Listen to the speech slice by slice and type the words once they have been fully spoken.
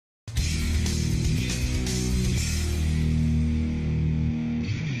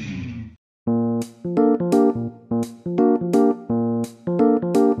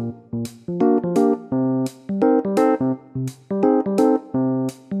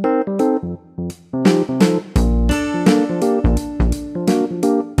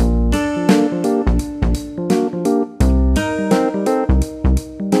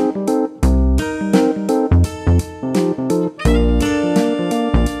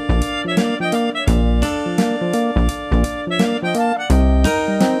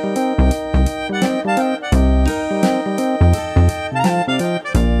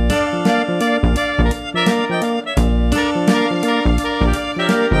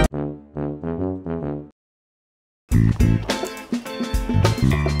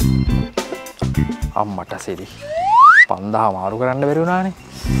අම්මට සිරි 5000 මාරු කරන්න බැරි වුණානේ.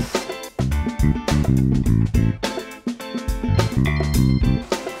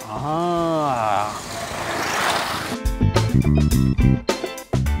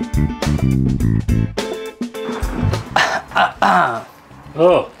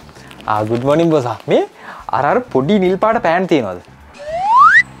 Good morning boss. මේ අර පොඩි නිල් පාට පෑන් තියනවද?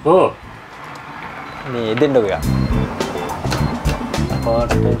 ඔව්. මේ දෙන්නකෝ යා.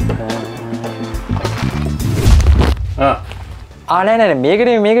 පාට පෑන්. නෑ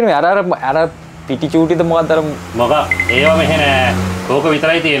මේකනේ අර පිටි චූටිද මොකක්ද අර මොකක් ඒවා මෙහෙ නෑ. කෝක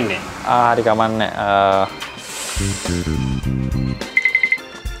විතරයි තියෙන්නේ. හරි කමන්නේ.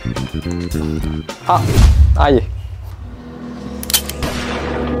 ආයේ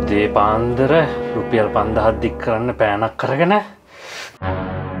පාන්දර රුපියල් 5000ක් දික් කරන්න පෑනක් කරගෙන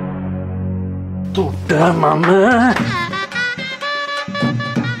තුඩ මම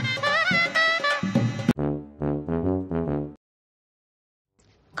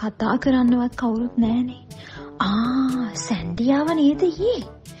කතා කරන්නවත් කවුරුත් නැහනේ. සැන්ඩියාව නේද ඊයේ?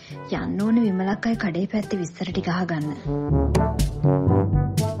 යන්න ඕනේ විමලක් අය කඩේ පැත්තේ විස්තර ටික අහගන්න.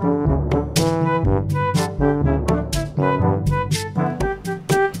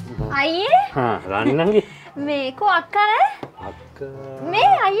 රාණි නංගි මේකෝ අක්කා නෑ?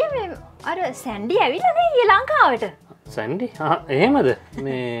 මේ අයියේ මේ අර සැන්ඩි ඇවිල්ලා නේ ඊයේ ලංකාවට. සැන්ඩි? එහෙමද?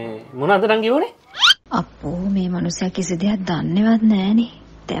 මේ මොනවද නංගි උනේ? අප්පෝ මේ මනුස්සයා කිසි දෙයක් දන්නේවත් නෑනේ.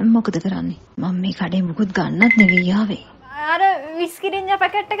 දැන් මොකද කරන්නේ? මම මේ කඩේ මුකුත් ගන්නත් නෙවෙයි ආවේ. අර විස්කිරින්ජා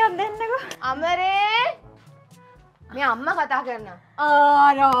පැකට් එකක් දෙන්නකෝ. අමරේ මේ අම්මා කතා කරනවා.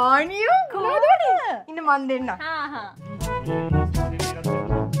 රාණියෝ කොහොමද? ඉන්න මන් දෙන්න.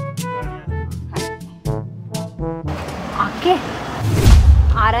 අක්කේ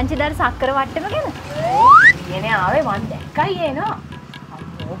ආරංචි දර සක්කර වට්ටම ගැන ඊනේ ආවේ මන් දැක්කයි එනවා.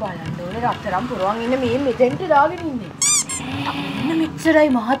 අම්මෝ බලන්න ඕනේ රත්තරන් පුරවන් ඉන්න මේ මෙතෙන්ට දාගෙන ඉන්නේ. අන්න මෙච්චරයි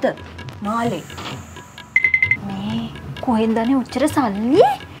මහත මාලේ. මේ කොහෙන්දනේ උච්චර සල්ලි?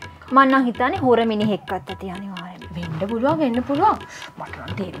 මං නම් හිතන්නේ හොර මිනිහෙක්වත් ඇති අනිවාර්යෙන්. වෙන්න පුළුවන්. මට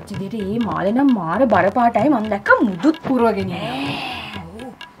නම් තේරිච්ච දෙයට මේ මාලේ නම් මාර බරපාටයි මම දැක්ක මුදුත් පුරවගෙන ඉන්නේ.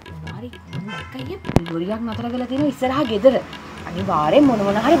 හරි මම දැක්කයි ලොරියක් නතර කරලා තියෙනවා ඉස්සරහා ගෙදර. අනිවාර්යෙන්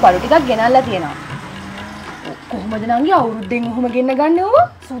මොන හරි බඩු ටිකක් ගෙනල්ලා තියෙනවා. කොහොමද නංගි අවුරුද්දෙන් ඔහොම ගෙන්න ගන්න ඕව?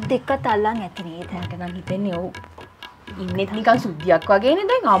 සුද්දෙක්වත් අල්ලන් ඇති නේද? මට නම් හිතෙන්නේ ඔව්. ඉන්නෙත් නිකන් සුද්ධියක් වගේනේ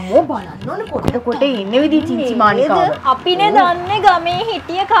දැන් අම්මෝ බලන්න ඕනේ කොට ඉන්නේ විදිහ චින්චි මානිකාව. අපිනේ දන්නේ ගමේ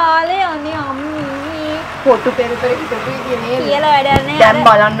හිටිය කාලේ අනේ අම්මී. කොටු පෙර හිටපු ඉන්නේ නේද? කියලා වැඩක් නෑ. දැන්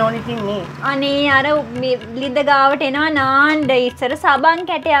බලන්න ඕනේ තින්නේ. අනේ අර ලිඳ ගාවට එනවා නාන්න ඉස්සර සබන්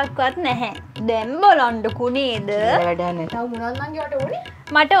කැටයක්වත් නැහැ. දැන් බලන්නකෝ නේද? වැඩක් නෑ. තව මොනවද නංගි වට ඕනේ?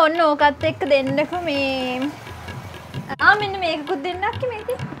 මට ඔන්න ඕකත් එක්ක දෙන්නකෝ මේ. මෙන්න මේකකුත් දෙන්නක්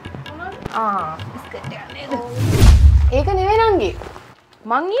මේකේ. බිස්කට් එක නේද? ඒක නෙවෙයි නංගි.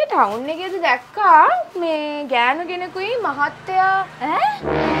 මං ඊයේ ටවුන් එකේදී දැක්කා මේ ගෑනු කෙනෙකුයි මහත්තයා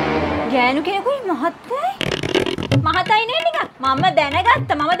ගෑනු කෙනෙකුයි මහත්තයයි මහතයි නේ නිකන් මම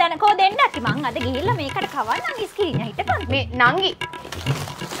දැනගත්තා මම දැනකෝ දෙන්නක් මං අද ගිහිල්ලා මේකට කවන්නම් ඉස්කිරින හිටපන් මේ නංගි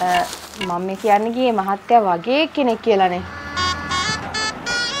මම මේ කියන්නේ ගියේ මහත්තයා වගේ කෙනෙක් කියලානේ.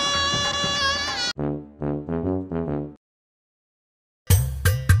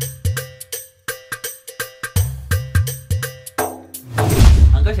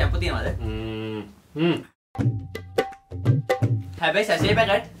 ශැම්පු තියනවද? හැබැයි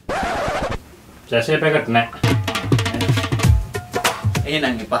සැෂේ පැකට් නෑ.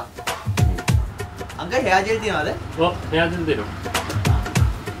 එහෙනම් එපා. අංකල් හෙයා ජෙල් තියනවද? ඔව් හෙයා ජෙල් දෙනවා.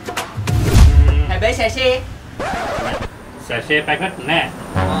 හැබැයි සැෂේ පැකට් නෑ.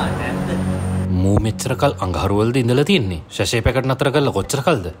 නැද්ද? මූ මෙච්චර කල් අඟහරුවලද ඉඳලා තියෙන්නේ. සැෂේ පැකට් නතර කරලා කොච්චර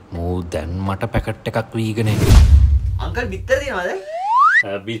කල්ද? මූ දැන් මට පැකට් එකක් වීගෙන එන්නේ. අංකල් බිත්තර තියනවද?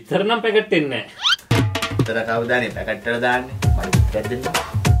 බිත්තර නම් පැකට් එන්නේ නෑ. බිත්තර කවුදානේ පැකට් වල දාන්නේ? මට බිත්තර දෙන්න.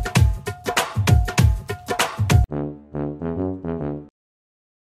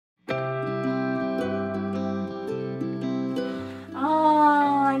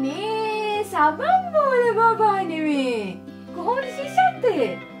 අනේ සබන් බෝල බබා නෙමේ. කොහොමද සිසත්තේ?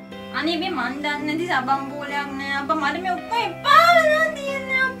 අනේ මේ මන් දන්නේ නැති සබන් බෝලයක් නෑ අප්පා මට මේ ඔක්කොම එපා වෙනවා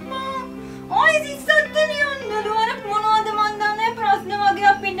තියන්නේ අප්පා. ඔය සිසත්තේ නියොන්නලු අර මොනවද මන් දන්නේ ප්‍රශ්න වගේ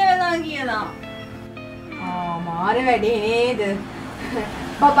අපිට වෙලා කියලා. මාර වැඩේ නේද?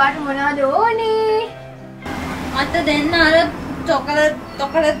 බබාට මොනවද ඕනේ? මට දෙන්න අර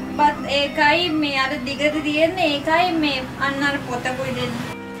චොකලට් බත් ඒකයි මේ අර දිගට තියෙන්නේ ඒකයි මේ අන්න අර පොතකුයි දෙන්න.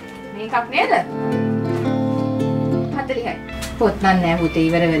 මේකක් නේද? 40යි. පොත් නෑ පුතේ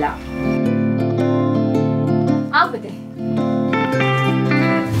ඉවර වෙලා. ආපතේ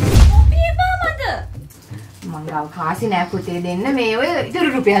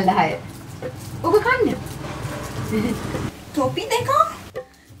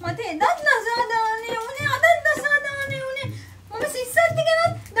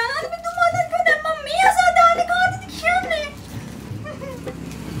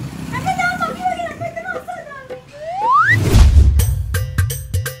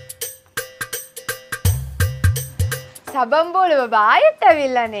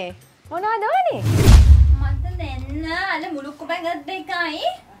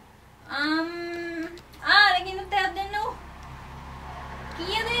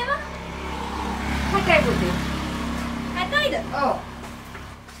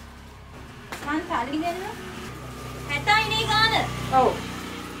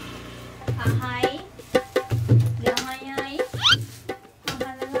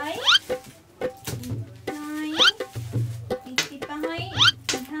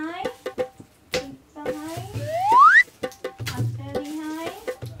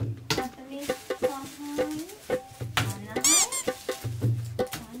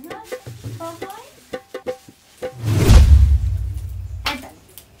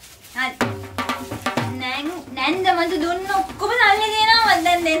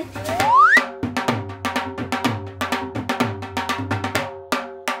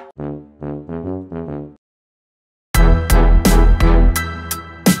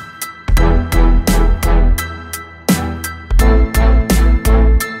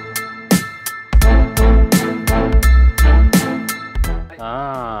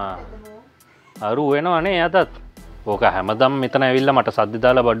අරු වෙනවා අනේ අතත් ඕක හැමදම් මෙතන ඇවිල්ලා මට සද්ද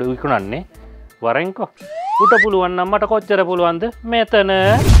දාලා බඩු විකුණන්නේ වරෙන්කෝ උට පුළුවන් නම් මට කොච්චර පුළුවන්ද මෙතන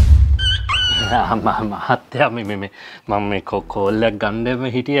මහත්තයා මම මේ කෝල්ලයක් ගණ්ඩම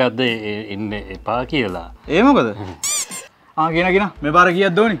හිටිය අද එන්න එපා කියලා ඒ මොකද ගෙනගෙන මේ බාර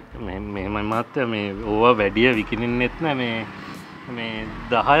කියත් දෝනි මෙම මත්ත මේ ඕවා වැඩිය විකිනින්නෙත් නෑ මේ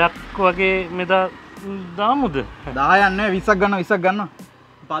 10ක් වගේ මෙදා දාමුද 10ක් නෑ 20ක් ගන්න 20ක් ගන්න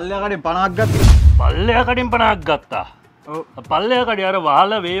පල්ලයකඩින් 50ක් ගත්තා පල්ලයකඩින් 50ක් ගත්තා පල්ලයකඩින් අර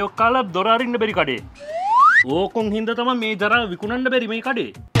වහල වේයොක් කාලා දොර අරින්න බැරි කඩේ ඕකොන් හින්දා තමයි මේ ජරා විකුණන්න බැරි මේ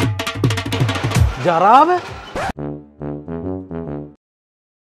කඩේ ජරාව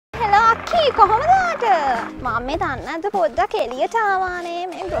හෙලෝ අක්කී කොහොමද ආට මම මේ දන්නද පොඩ්ඩක් එළියට ආවානේ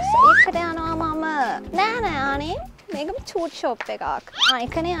මේ ග්‍රොසරි එකට යනවා මම නෑ ආනේ මේක චූට් ෂොප් එකක්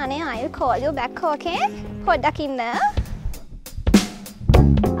අනිකනේ අනේ I'll call you back okay පොඩ්ඩක් ඉන්න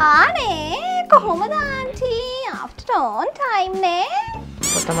ආනේ කොහොමද ආන්ටි after on time නේ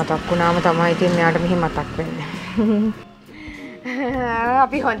පොත මතක් වුණාම තමයි ඉතින් මෙයාට මෙහි මතක් වෙන්නේ.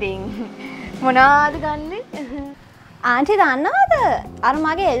 අපි හොඳින් මොනවාද ගන්නෙ? ආන්ටි දන්නවද? අර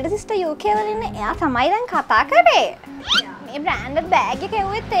මගේ එල්ඩර් සිස්ටර් UK වල ඉන්නේ එයා තමයි දැන් කතා කරේ. මේ බ්‍රෑන්ඩඩ් බෑග් එක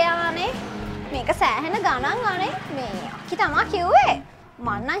එව්වෙත් එයානේ. මේක සෑහෙන ගණන් අනේ. මේ අක්කි තමයි කිව්වේ.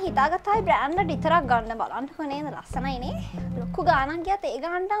 මම නම් හිතාගත්තා බ්‍රෑන්ඩඩ් විතරක් ගන්න බලන්නකෝ නේද ලස්සනයිනේ. ලොකු ගාණක් ගියත් ඒ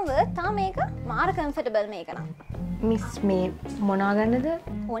ගාණටම වර්ත් තමයි මේක. මාර කම්ෆර්ටබල් මේක නම්. මිස් මේ මොනවා ගන්නද?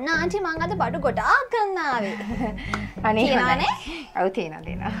 ඔන්න ආන්ටි මං අද බඩු ගොඩාක් ගන්න ආවේ. අනේ තියනවානේ? ඔව්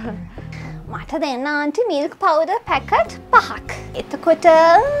තියෙනවා. මට දෙන්න ආන්ටි මිල්ක් පවුඩර් පැකට් 5ක්. එතකොට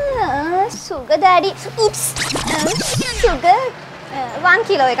සුගර් ඩැඩි සුගර් 1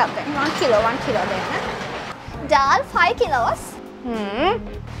 කිලෝ එකක් දෙන්න. 1 කිලෝ දෙන්න. ඩාල් 5 කිලෝස්.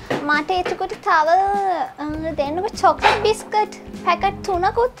 මට එතකොට තව දෙන්නකො chocolate biscuit packet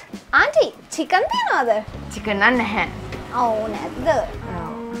 3කුත්. Aunty chicken තියනවද? චිකන් නම් නැහැ. ඔව් නැද්ද?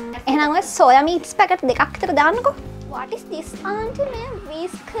 එහෙනම් ඔය සෝයා මීට්ස් පැකට් දෙකක් විතර දාන්නකෝ. What is this ආන්ටි මේ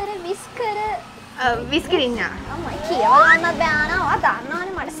විස්කර විස්කරින්න. අම්මයි කියවන්න බෑනා. ඔයා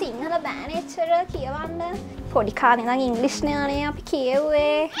දන්නවනේ මට සිංහල බෑනේ එච්චර කියවන්න. පොඩි කාලේ ඉඳන් ඉංග්‍රීසි නේ අපි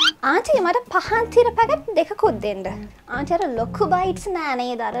කියෙව්වේ. ආන්ටි මට පහන් තිර පැකට් දෙකකුත් දෙන්න. ආන්ටි අර ලොකු බයිට්ස් නෑ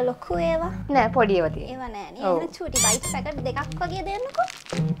නේද? අර ලොකු ඒවා. නෑ පොඩි ඒවා තියෙනවා. ඒවා නෑ නේ. එහෙනම් චූටි බයිට්ස් පැකට් දෙකක් වගේ දෙන්නකෝ.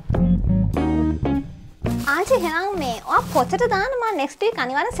 ආන්ටි එහෙනම් මේ ඔයා පොතට දාන්න මම next week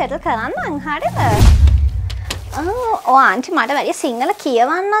අනිවාර්යෙන් settle කරන්නම් හරිද? ආන්ටි මට වැඩි සිංහල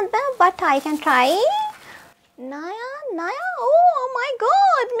කියවන්නත් බෑ but I can try. නයා oh my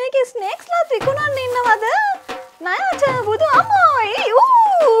god මේකේ ස්නේක්ස් ලා විකුණන්න ඉන්නවද? නයාට බුදු අම්මයි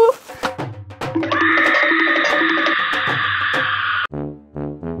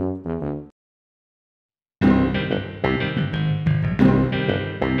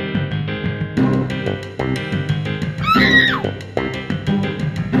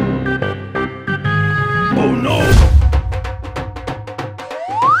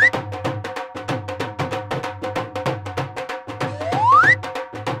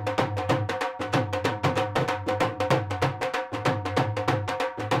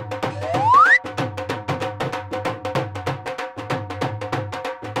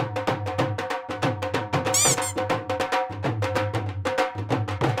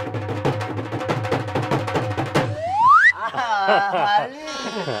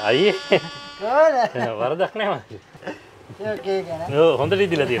අයියේ කොහොමද? වරදක් නෑ මගේ. ඕකේ ගන්න. ඔව් හොඳට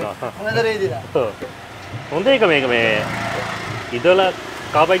ඉදිලා තියෙනවා. හොඳට ඉදිලා. ඔව්. හොඳ එක මේක මේ ඉදල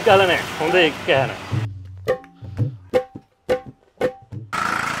කාපයික් ගහලා නෑ. හොඳ එක කෑන.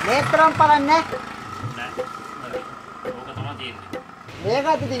 මේතරම් බලන්නේ. ඕක තමයි තියෙන්නේ.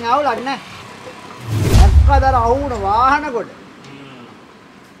 මේකත් ඉතින් අවුලක් නෑ. එක්කදර අවුන වාහන කොට.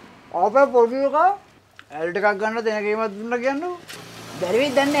 අපේ පොඩි එකා ඇල් ටිකක් ගන්න දෙන කීමක් දුන්නා කියන්නේ බැරි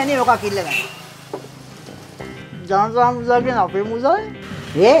වෙයි දන්නේ නැහැ නේ ඔකක් ඉල්ල ගන්න. ජාන්සම් මුසා කියන අපේ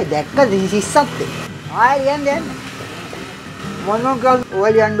මුසාවේ දැක්කද සිස්සත් ආයෙ යන්නේ මොනවා කල්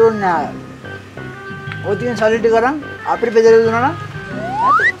ඔය යන්න ඕනේ නැහැ. ඔය තියෙන සල්ලි ටික අරන් අපිට බෙදලා දුන්නා නම්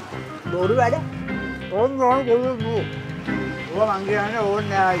බොරු වැඩ. ඕන් නෝන කොල්ලෝ. ඔය මං කියන්නේ ඕනේ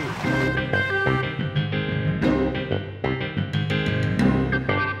නැහැ.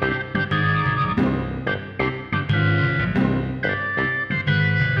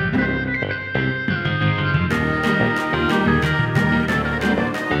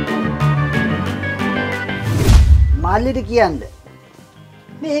 මල්ලිට කියන්න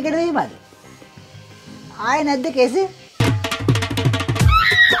මේක නෙවෙයි මල්ලි. ආයේ නැද්ද කෙසේ?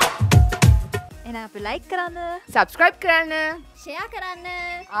 එහෙනම් අපි ලයික් කරන්න, සබ්ස්ක්‍රයිබ් කරන්න. ෂෙයා කරන්න.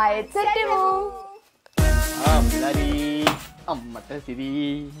 ආයෙත් සෙට්ටමු. ආම්ලරි අම්මට සිරි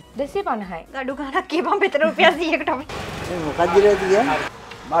 250යි. ගඩු ගණක් කියපම් මෙතන රුපියල් 100කට අපි. මේ මොකක්ද කියලා කියන්නේ?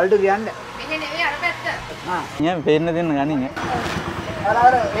 මල්ට කියන්න. මෙහෙ නෙවෙයි අර පැත්ත. ආ. නියම් පේන්න දෙන්න ගනින්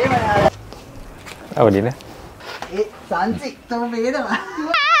අර එහෙම අවදින ඒ සංසි තම වේදම